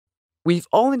We've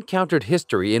all encountered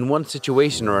history in one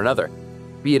situation or another,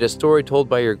 be it a story told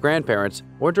by your grandparents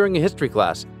or during a history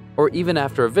class, or even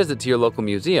after a visit to your local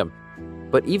museum.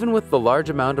 But even with the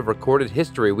large amount of recorded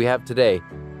history we have today,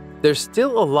 there's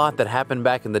still a lot that happened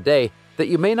back in the day that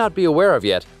you may not be aware of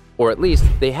yet, or at least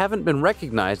they haven't been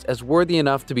recognized as worthy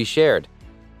enough to be shared.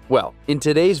 Well, in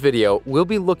today's video, we'll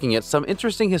be looking at some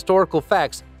interesting historical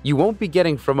facts you won't be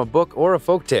getting from a book or a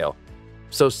folktale.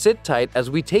 So sit tight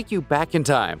as we take you back in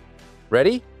time.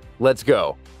 Ready? Let's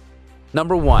go!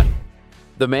 Number 1.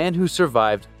 The man who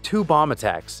survived 2 bomb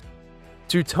attacks.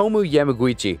 Tsutomu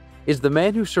Yamaguchi is the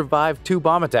man who survived 2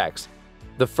 bomb attacks.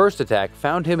 The first attack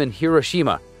found him in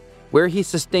Hiroshima, where he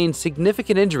sustained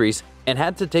significant injuries and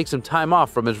had to take some time off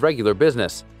from his regular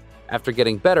business. After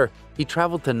getting better, he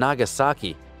traveled to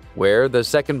Nagasaki, where the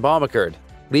second bomb occurred,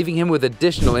 leaving him with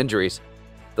additional injuries.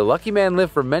 The lucky man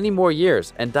lived for many more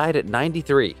years and died at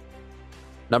 93.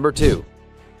 Number 2.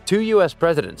 2 U.S.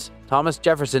 presidents, Thomas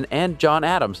Jefferson and John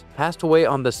Adams, passed away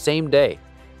on the same day.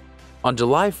 On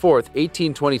July 4,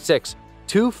 1826,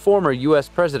 2 former U.S.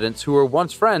 presidents who were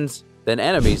once friends, then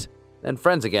enemies, then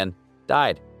friends again,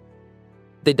 died.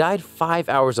 They died 5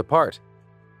 hours apart,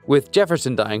 with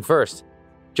Jefferson dying first.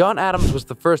 John Adams was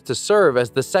the first to serve as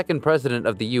the second president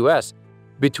of the U.S.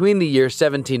 between the year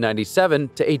 1797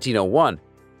 to 1801.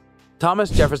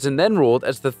 Thomas Jefferson then ruled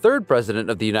as the third president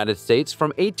of the United States from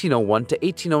 1801 to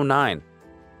 1809.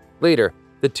 Later,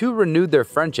 the two renewed their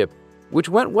friendship, which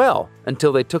went well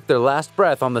until they took their last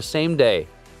breath on the same day.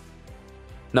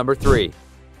 Number 3.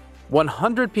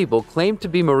 100 people claimed to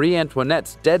be Marie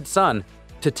Antoinette's dead son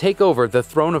to take over the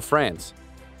throne of France.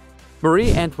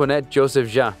 Marie Antoinette Joseph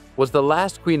Jean was the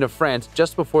last queen of France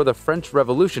just before the French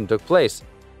Revolution took place.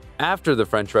 After the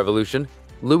French Revolution,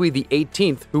 Louis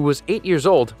XVIII, who was 8 years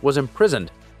old, was imprisoned.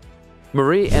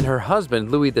 Marie and her husband,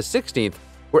 Louis XVI,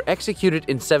 were executed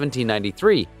in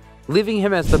 1793, leaving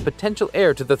him as the potential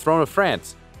heir to the throne of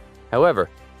France. However,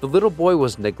 the little boy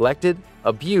was neglected,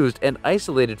 abused, and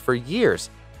isolated for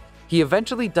years. He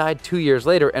eventually died 2 years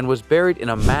later and was buried in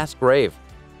a mass grave.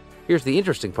 Here's the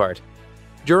interesting part.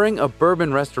 During a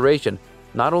Bourbon restoration,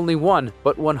 not only 1,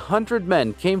 but 100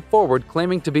 men came forward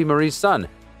claiming to be Marie's son,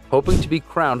 hoping to be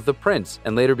crowned the prince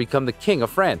and later become the king of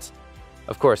France.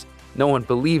 Of course, no one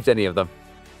believed any of them,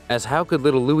 as how could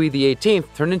little Louis XVIII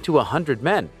turn into 100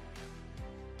 men?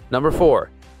 Number 4.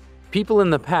 People in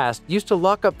the past used to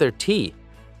lock up their tea.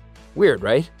 Weird,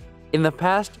 right? In the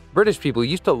past, British people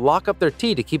used to lock up their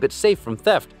tea to keep it safe from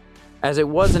theft, as it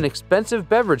was an expensive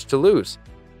beverage to lose.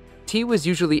 Tea was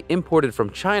usually imported from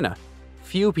China.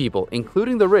 Few people,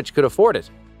 including the rich, could afford it.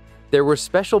 There were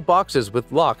special boxes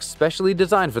with locks specially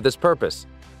designed for this purpose.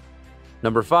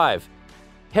 Number 5.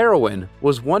 Heroin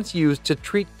was once used to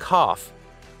treat cough.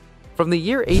 From the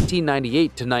year 1898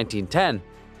 to 1910,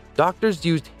 doctors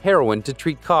used heroin to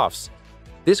treat coughs.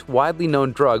 This widely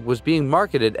known drug was being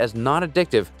marketed as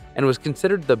non-addictive and was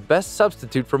considered the best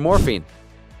substitute for morphine.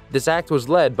 This act was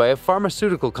led by a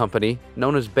pharmaceutical company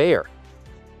known as Bayer.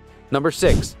 Number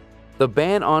 6. The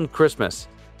ban on Christmas.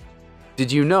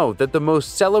 Did you know that the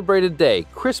most celebrated day,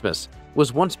 Christmas,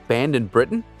 was once banned in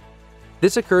Britain?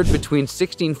 This occurred between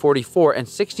 1644 and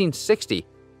 1660,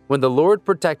 when the Lord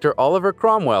Protector Oliver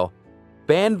Cromwell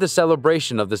banned the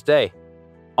celebration of this day.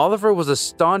 Oliver was a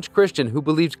staunch Christian who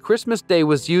believed Christmas Day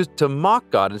was used to mock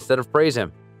God instead of praise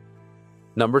Him.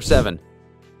 Number 7.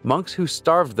 Monks who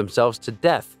starved themselves to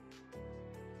death.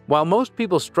 While most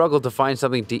people struggled to find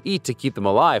something to eat to keep them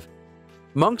alive,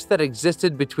 monks that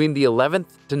existed between the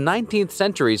 11th to 19th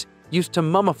centuries used to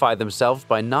mummify themselves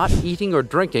by not eating or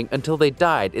drinking until they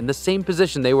died in the same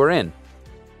position they were in.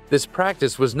 This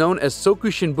practice was known as Soku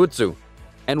Shinbutsu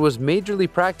and was majorly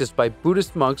practiced by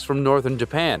Buddhist monks from northern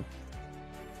Japan.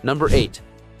 Number 8.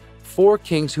 4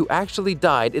 kings who actually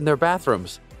died in their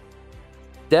bathrooms.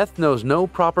 Death knows no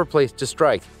proper place to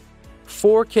strike.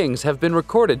 4 kings have been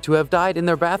recorded to have died in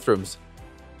their bathrooms.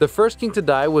 The first king to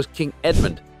die was King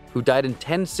Edmund, who died in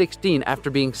 1016 after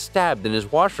being stabbed in his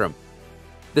washroom.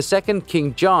 The second,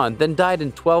 King John, then died in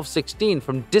 1216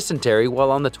 from dysentery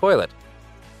while on the toilet.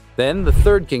 Then the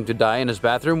third king to die in his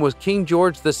bathroom was King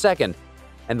George II,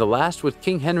 and the last was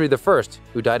King Henry I,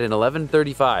 who died in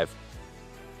 1135.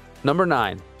 Number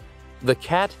 9. The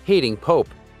cat-hating Pope.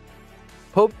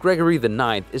 Pope Gregory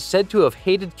IX is said to have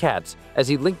hated cats as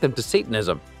he linked them to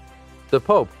Satanism. The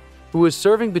Pope, who was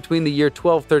serving between the year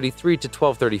 1233 to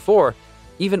 1234,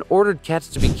 even ordered cats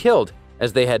to be killed,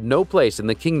 as they had no place in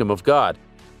the kingdom of God.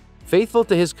 Faithful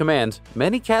to his commands,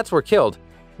 many cats were killed,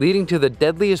 leading to the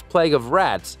deadliest plague of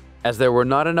rats, as there were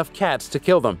not enough cats to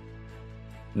kill them.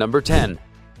 Number 10.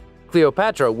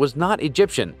 Cleopatra was not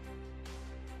Egyptian.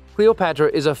 Cleopatra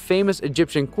is a famous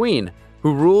Egyptian queen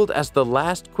who ruled as the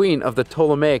last queen of the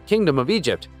Ptolemaic kingdom of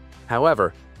Egypt.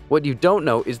 However, what you don't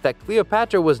know is that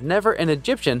Cleopatra was never an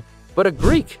Egyptian, but a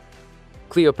Greek.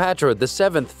 Cleopatra VII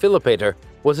Philopator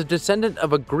was a descendant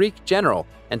of a Greek general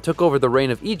and took over the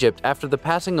reign of Egypt after the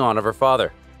passing on of her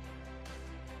father.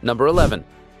 Number 11.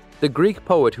 The Greek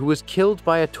poet who was killed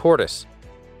by a tortoise.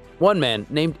 One man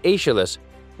named Aeschylus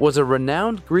was a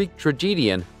renowned Greek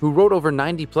tragedian who wrote over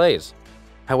 90 plays.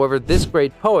 However, this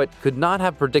great poet could not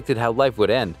have predicted how life would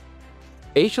end.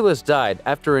 Aeschylus died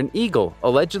after an eagle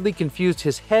allegedly confused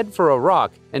his head for a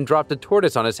rock and dropped a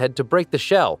tortoise on his head to break the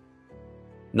shell.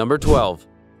 Number 12.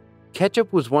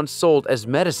 Ketchup was once sold as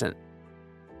medicine.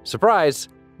 Surprise!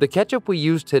 The ketchup we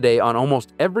use today on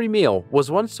almost every meal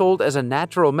was once sold as a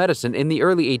natural medicine in the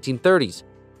early 1830s.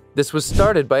 This was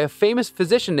started by a famous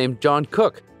physician named John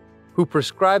Cook, who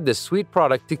prescribed this sweet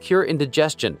product to cure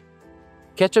indigestion.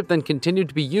 Ketchup then continued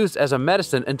to be used as a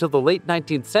medicine until the late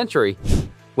 19th century,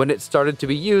 when it started to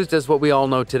be used as what we all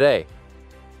know today.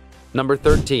 Number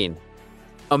 13.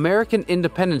 American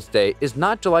Independence Day is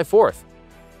not July 4th.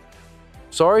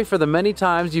 Sorry for the many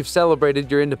times you've celebrated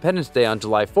your Independence Day on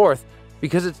July 4th,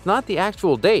 because it's not the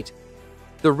actual date.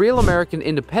 The real American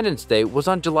Independence Day was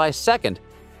on July 2nd,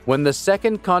 when the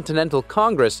Second Continental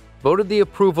Congress voted the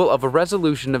approval of a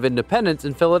resolution of independence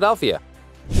in Philadelphia.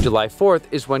 July 4th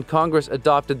is when Congress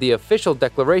adopted the official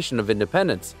Declaration of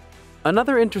Independence.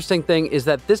 Another interesting thing is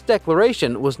that this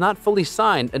declaration was not fully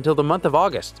signed until the month of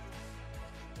August.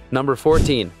 Number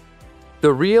 14.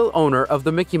 The real owner of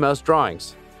the Mickey Mouse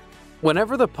drawings.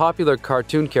 Whenever the popular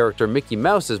cartoon character Mickey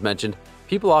Mouse is mentioned,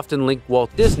 people often link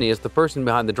Walt Disney as the person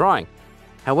behind the drawing.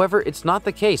 However, it's not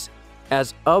the case,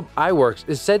 as UB Iwerks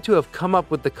is said to have come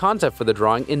up with the concept for the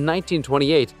drawing in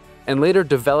 1928 and later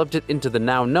developed it into the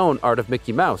now known art of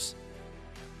Mickey Mouse.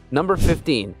 Number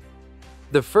 15.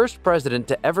 The first president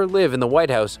to ever live in the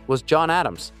White House was John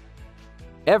Adams.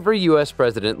 Every US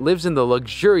president lives in the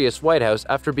luxurious White House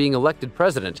after being elected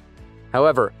president.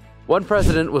 However, one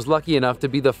president was lucky enough to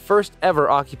be the first ever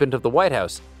occupant of the White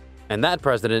House, and that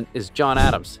president is John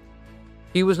Adams.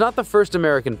 He was not the first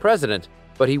American president,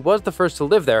 but he was the first to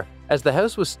live there, as the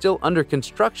house was still under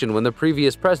construction when the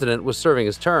previous president was serving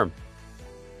his term.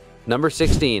 Number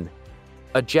 16.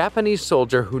 A Japanese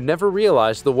soldier who never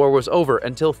realized the war was over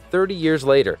until 30 years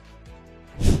later.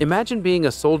 Imagine being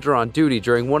a soldier on duty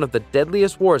during one of the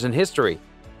deadliest wars in history.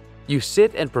 You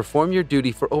sit and perform your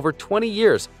duty for over 20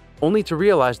 years, only to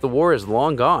realize the war is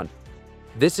long gone.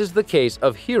 This is the case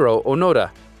of Hiro Onoda,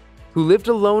 who lived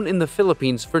alone in the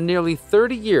Philippines for nearly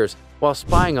 30 years while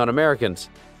spying on Americans.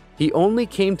 He only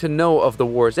came to know of the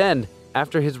war's end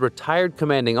after his retired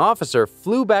commanding officer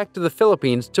flew back to the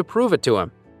Philippines to prove it to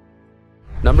him.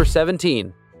 Number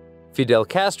 17. Fidel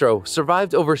Castro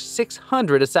survived over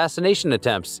 600 assassination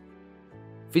attempts.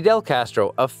 Fidel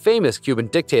Castro, a famous Cuban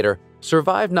dictator,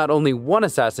 survived not only one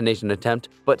assassination attempt,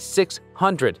 but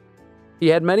 600. He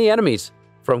had many enemies,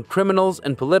 from criminals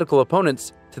and political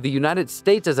opponents to the United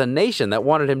States as a nation that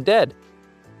wanted him dead.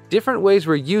 Different ways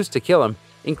were used to kill him,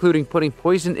 including putting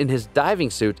poison in his diving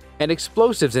suit and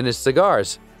explosives in his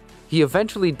cigars. He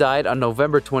eventually died on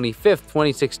November 25,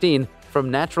 2016, from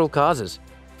natural causes.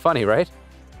 Funny, right?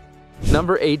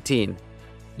 Number 18.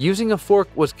 Using a fork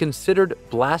was considered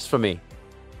blasphemy.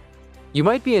 You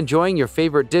might be enjoying your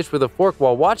favorite dish with a fork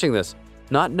while watching this,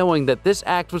 not knowing that this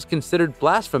act was considered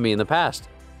blasphemy in the past.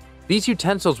 These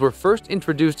utensils were first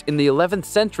introduced in the 11th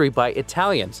century by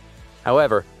Italians.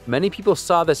 However, many people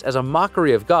saw this as a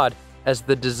mockery of God, as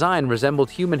the design resembled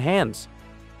human hands.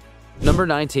 Number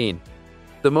 19.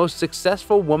 The most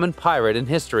successful woman pirate in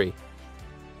history.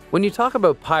 When you talk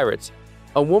about pirates,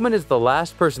 a woman is the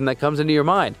last person that comes into your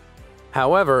mind.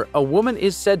 However, a woman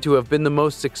is said to have been the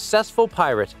most successful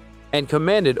pirate and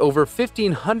commanded over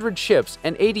 1,500 ships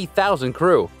and 80,000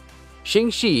 crew.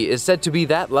 Xing Shi is said to be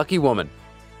that lucky woman.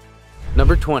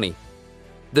 Number 20.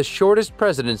 The shortest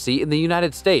presidency in the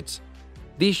United States.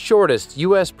 The shortest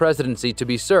U.S. presidency to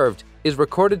be served is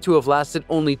recorded to have lasted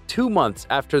only 2 months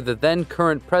after the then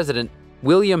current president,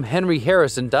 William Henry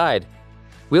Harrison, died.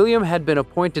 William had been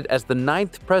appointed as the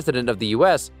 9th president of the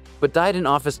U.S., but died in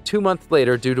office 2 months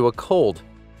later due to a cold.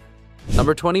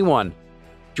 Number 21.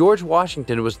 George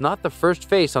Washington was not the first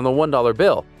face on the $1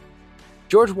 bill.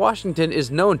 George Washington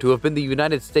is known to have been the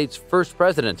United States' first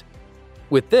president.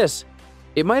 With this,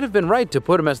 it might have been right to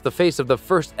put him as the face of the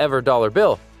first ever dollar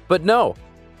bill, but no,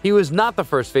 he was not the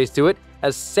first face to it,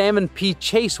 as Salmon P.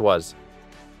 Chase was.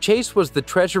 Chase was the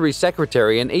Treasury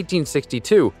Secretary in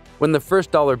 1862 when the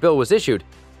first dollar bill was issued.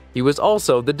 He was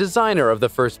also the designer of the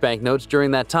first banknotes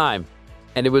during that time,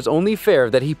 and it was only fair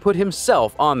that he put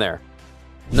himself on there.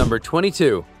 Number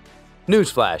 22.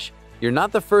 Newsflash: you're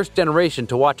not the first generation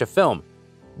to watch a film.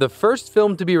 The first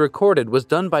film to be recorded was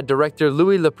done by director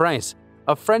Louis Le Prince,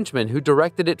 a Frenchman who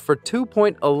directed it for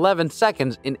 2.11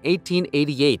 seconds in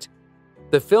 1888.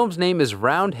 The film's name is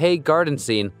Round Hay Garden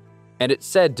Scene, and it's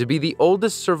said to be the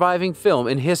oldest surviving film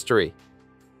in history.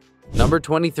 Number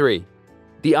 23.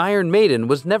 The Iron Maiden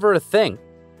was never a thing.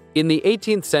 In the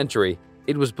 18th century,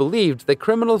 it was believed that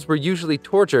criminals were usually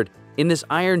tortured in this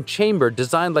iron chamber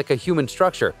designed like a human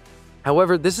structure.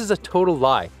 However, this is a total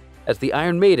lie, as the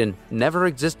Iron Maiden never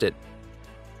existed.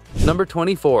 Number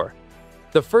 24.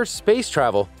 The first space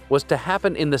travel was to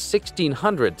happen in the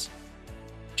 1600s.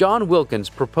 John Wilkins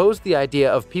proposed the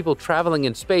idea of people traveling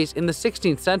in space in the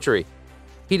 16th century.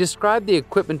 He described the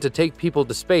equipment to take people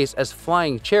to space as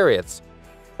flying chariots.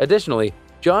 Additionally,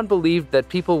 John believed that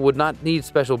people would not need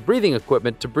special breathing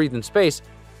equipment to breathe in space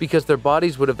because their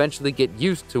bodies would eventually get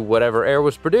used to whatever air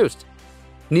was produced.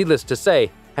 Needless to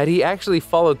say, had he actually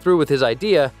followed through with his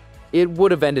idea, it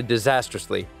would have ended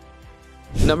disastrously.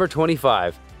 Number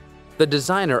 25. The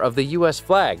designer of the US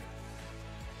flag.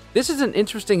 This is an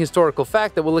interesting historical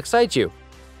fact that will excite you.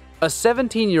 A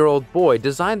 17-year-old boy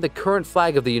designed the current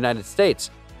flag of the United States.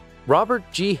 Robert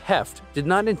G. Heft did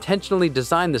not intentionally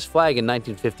design this flag in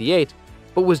 1958,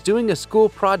 but was doing a school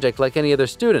project like any other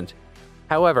student.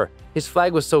 However, his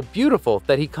flag was so beautiful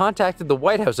that he contacted the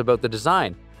White House about the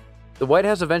design. The White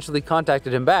House eventually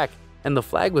contacted him back, and the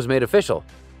flag was made official.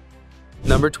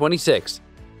 Number 26.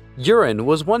 Urine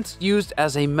was once used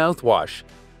as a mouthwash.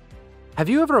 Have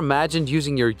you ever imagined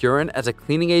using your urine as a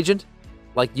cleaning agent?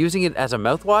 Like using it as a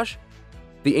mouthwash?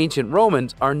 The ancient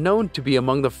Romans are known to be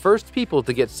among the first people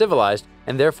to get civilized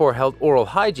and therefore held oral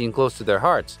hygiene close to their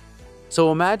hearts.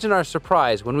 So imagine our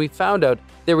surprise when we found out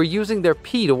they were using their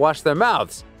pee to wash their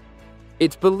mouths.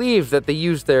 It's believed that they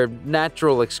used their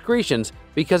natural excretions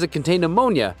because it contained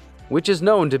ammonia, which is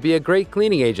known to be a great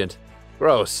cleaning agent.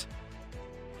 Gross.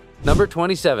 Number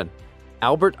 27.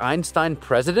 Albert Einstein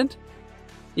president?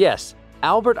 Yes,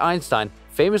 Albert Einstein,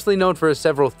 famously known for his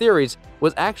several theories,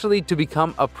 was actually to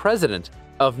become a president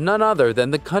of none other than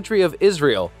the country of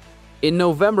Israel. In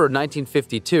November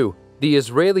 1952, the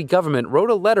Israeli government wrote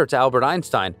a letter to Albert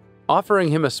Einstein offering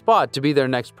him a spot to be their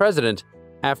next president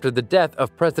after the death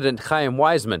of President Chaim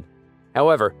Weizmann.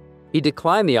 However, he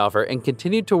declined the offer and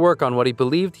continued to work on what he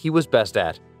believed he was best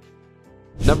at.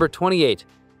 Number 28.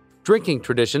 Drinking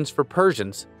traditions for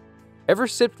Persians. Ever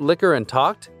sipped liquor and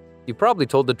talked? You probably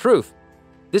told the truth.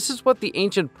 This is what the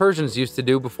ancient Persians used to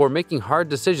do before making hard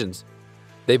decisions.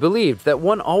 They believed that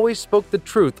one always spoke the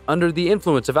truth under the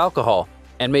influence of alcohol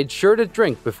and made sure to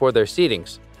drink before their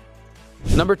seatings.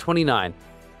 Number 29.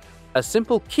 A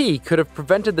simple key could have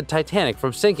prevented the Titanic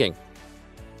from sinking.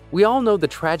 We all know the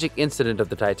tragic incident of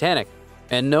the Titanic.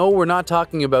 And no, we're not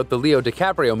talking about the Leo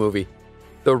DiCaprio movie.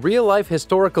 The real-life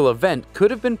historical event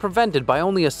could have been prevented by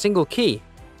only a single key.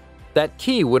 That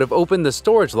key would have opened the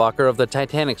storage locker of the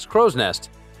Titanic's crow's nest,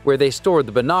 where they stored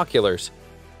the binoculars.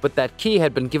 But that key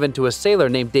had been given to a sailor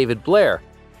named David Blair,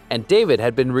 and David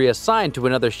had been reassigned to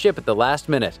another ship at the last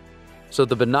minute. So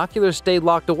the binoculars stayed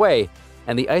locked away,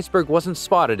 and the iceberg wasn't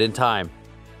spotted in time.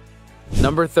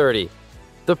 Number 30.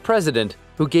 The president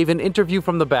who gave an interview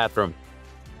from the bathroom.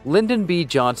 Lyndon B.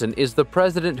 Johnson is the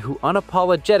president who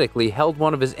unapologetically held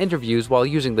one of his interviews while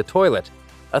using the toilet,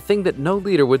 a thing that no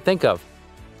leader would think of.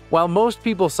 While most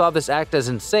people saw this act as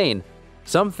insane,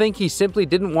 some think he simply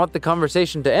didn't want the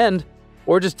conversation to end,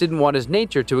 or just didn't want his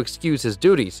nature to excuse his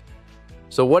duties.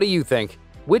 So what do you think?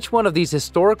 Which one of these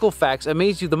historical facts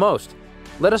amazed you the most?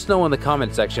 Let us know in the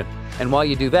comment section, and while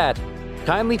you do that,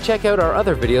 kindly check out our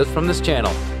other videos from this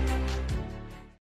channel.